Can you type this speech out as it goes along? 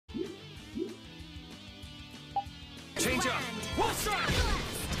this Change up. land. Wolf strike.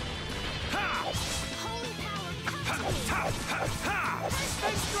 Ha! Holy power, come to me. Ha!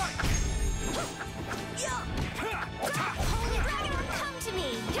 Space strike. Holy dragon, come to me.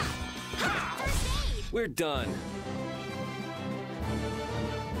 First aid. We're done.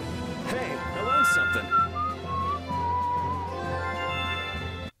 Hey, I learned something.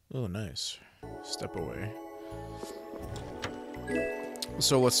 Oh, nice. Step away.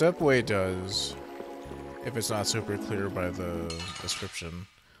 So what step away does, if it's not super clear by the description,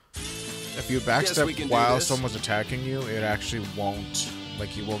 if you backstep while someone's attacking you, it actually won't,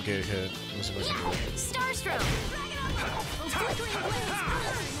 like, you won't get hit. Starstroke. Flickering blaze.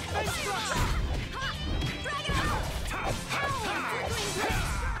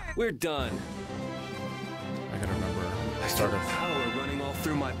 We're done. I gotta remember. I feel power running all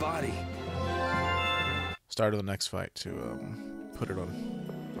through my body. Start of the next fight to put it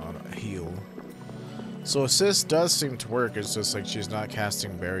on a heal. So assist does seem to work. It's just like she's not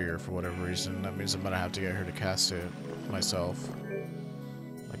casting barrier for whatever reason. That means I'm gonna have to get her to cast it myself.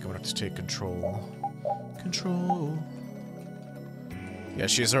 Like I'm gonna have to take control. Control. Yeah,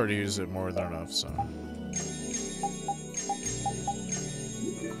 she's already used it more than enough, so.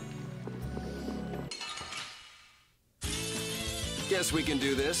 Guess we can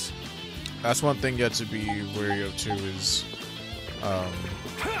do this. That's one thing you have to be wary of too is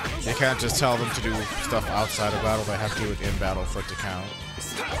you can't just tell them to do stuff outside of battle, they have to do it in battle for it to count.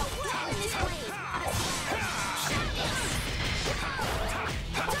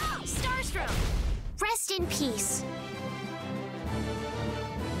 Starstroke. Rest in peace.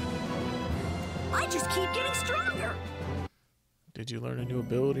 I just keep getting stronger. Did you learn a new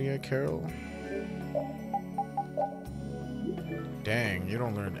ability yet, Carol? Dang, you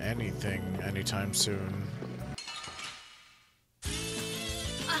don't learn anything anytime soon.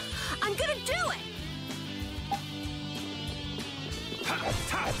 I'm gonna do it!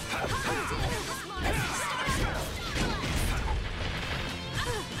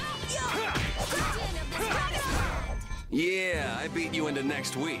 Yeah, I beat you into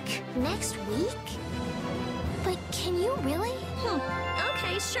next week. Next week? But can you really?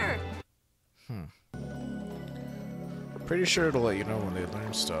 Okay, sure. Pretty sure it'll let you know when they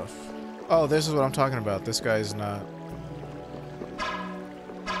learn stuff. Oh, this is what I'm talking about. This guy's not...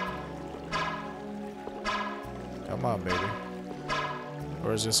 Come on, baby.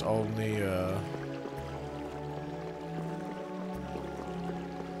 Or is this only,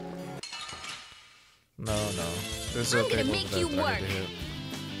 No. This is a thing make you that I work. need to hit.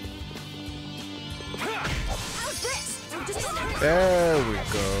 How's this? There we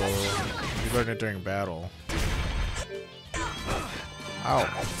go. You learned it during battle. Ow.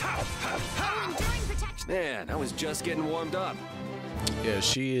 Man, I was just getting warmed up. Yeah,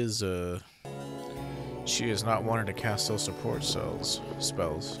 she is not wanting to cast those support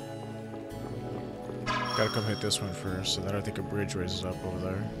spells. Gotta come hit this one first, and then I think a bridge raises up over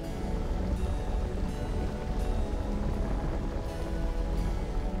there.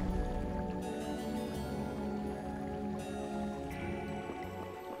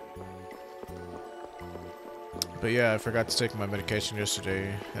 But yeah, I forgot to take my medication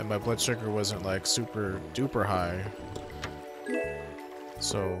yesterday, and my blood sugar wasn't like super duper high.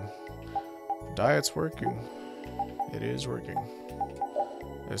 So, diet's working. It is working.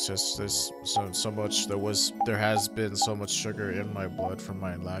 It's just there's there has been so much sugar in my blood from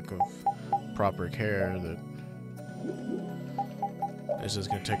my lack of proper care that it's just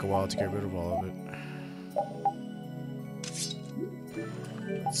gonna take a while to get rid of all of it.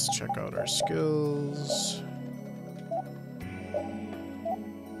 Let's check out our skills.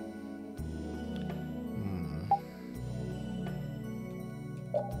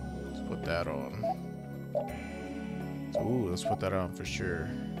 That on. Ooh, let's put that on for sure.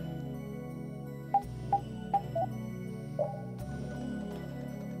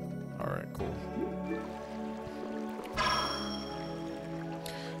 Alright, cool.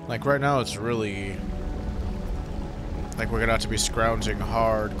 Like right now it's really like we're gonna have to be scrounging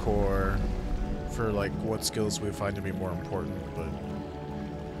hardcore for like what skills we find to be more important, but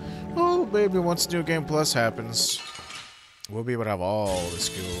oh maybe once New Game Plus happens we'll be able to have all the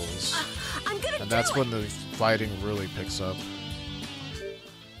skills. And that's when the fighting really picks up.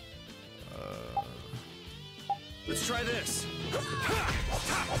 Let's try this.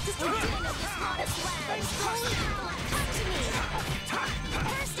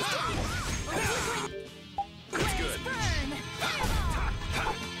 That's good.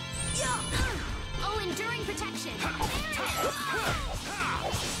 Oh, enduring protection.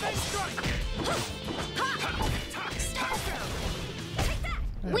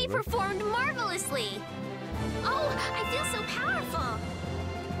 We bit. performed marvelously. Oh, I feel so powerful.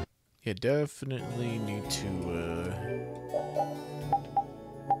 You definitely need to,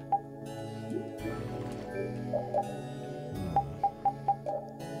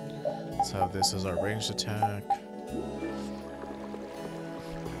 Let's have this as our ranged attack.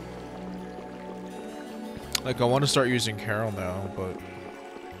 Like, I want to start using Carol now, but...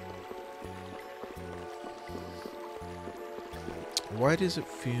 why does it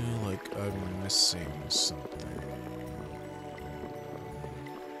feel like I'm missing something?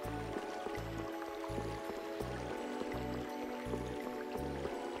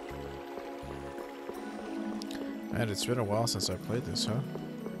 Man, it's been a while since I played this, huh?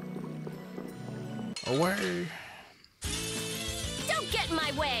 Away! Don't get in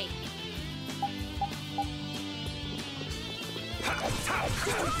my way.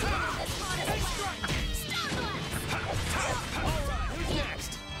 Who's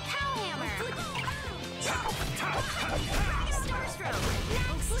next? Cow hammer. Starstroke.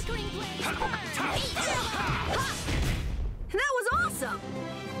 Next. Flickering blade. That was awesome!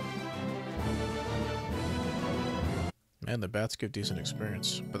 Man, the bats give decent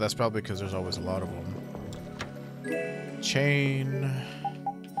experience. But that's probably because there's always a lot of them. Chain.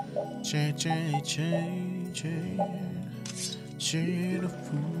 Chain, chain, chain, chain. Chain of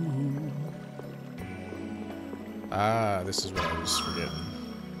food. Ah, this is what I was forgetting.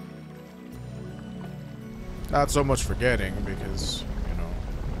 Not so much forgetting, because, you know,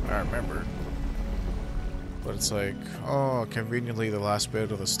 I remembered. But it's like, oh, conveniently the last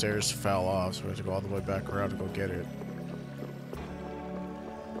bit of the stairs fell off, so we have to go all the way back around to go get it.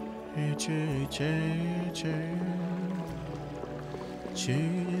 Chain, chain, chain.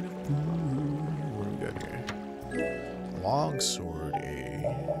 Chain of food. What do we got here? Longsword,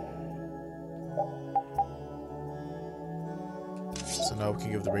 So now we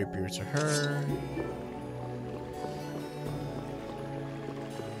can give the rapier to her.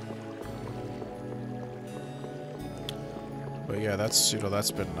 But yeah, that's, you know,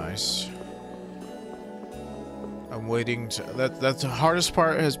 that's been nice. I'm waiting to... That's the hardest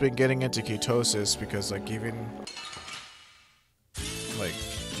part has been getting into ketosis because, like, even... like,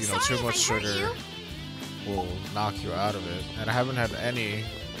 you know, too much sugar will knock you out of it. And I haven't had any...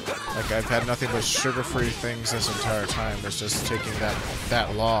 like, I've had nothing but sugar-free things this entire time. It's just taking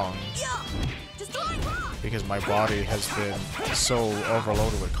that long. Because my body has been so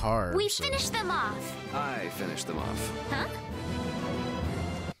overloaded with carbs. We finished them off. I finished them off. Huh?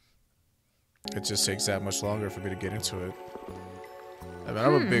 It just takes that much longer for me to get into it. I mean,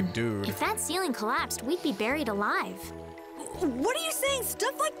 I'm a big dude. If that ceiling collapsed, we'd be buried alive. What are you saying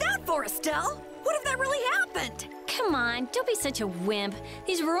stuff like that for, Estelle? What if that really happened? Come on, don't be such a wimp.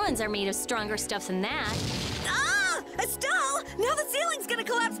 These ruins are made of stronger stuff than that. Ah! Estelle! Now the ceiling's gonna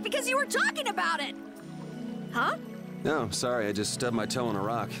collapse because you were talking about it! Huh? No, sorry, I just stubbed my toe on a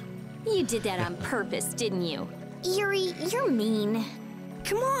rock. You did that on purpose, didn't you? Yuri, you're mean.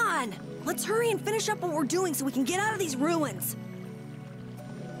 Come on! Let's hurry and finish up what we're doing so we can get out of these ruins.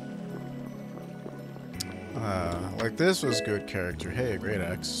 Like this was good character. Hey, great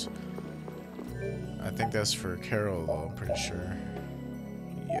X. I think that's for Carol though, I'm pretty sure.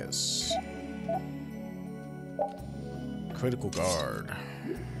 Yes. Critical guard.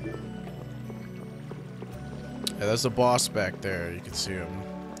 Yeah, that's the boss back there. You can see him.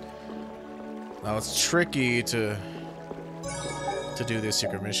 Now it's tricky to do this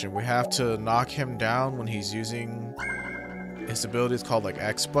secret mission. We have to knock him down when he's using his ability. It's called like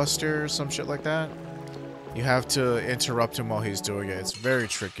X Buster or some shit like that. You have to interrupt him while he's doing it. It's very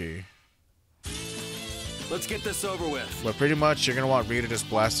tricky. Let's get this over with. But pretty much you're gonna want Rita just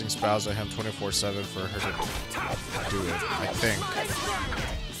blasting spells at him 24/7 for her to do it, I think.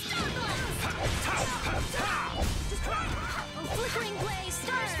 Flickering blaze,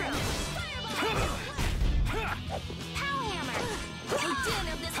 Starstroke. Pow hammer. Din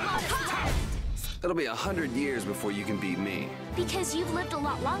of this modest. It'll be 100 years before you can beat me. Because you've lived a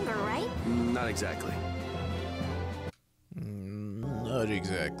lot longer, right? Not exactly. Not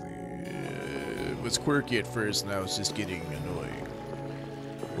exactly. It was quirky at first, now it's just getting annoying.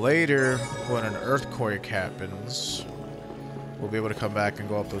 Later, when an earthquake happens, we'll be able to come back and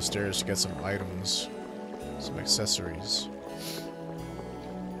go up those stairs to get some items, some accessories.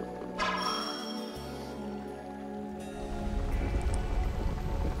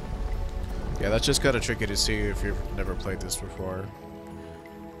 Yeah, that's just kind of tricky to see if you've never played this before.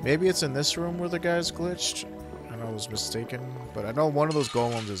 Maybe it's in this room where the guy's glitched. I was mistaken, but I know one of those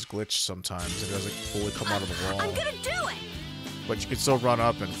golems is glitched sometimes. It doesn't fully come out of the wall. I'm gonna do it! But you can still run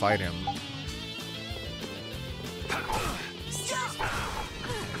up and fight him.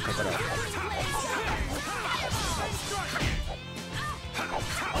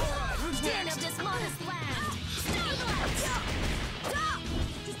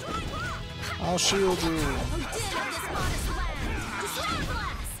 I'll shield you.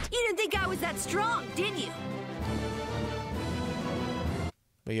 You didn't think I was that strong, did you?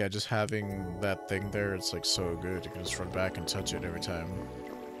 But yeah, just having that thing there, it's like so good. You can just run back and touch it every time.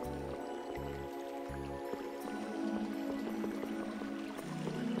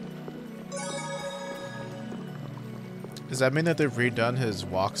 Does that mean that they've redone his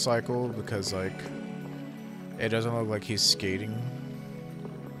walk cycle? Because, like, it doesn't look like he's skating.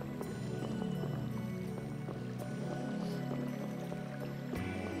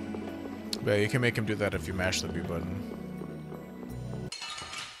 But you can make him do that if you mash the B button.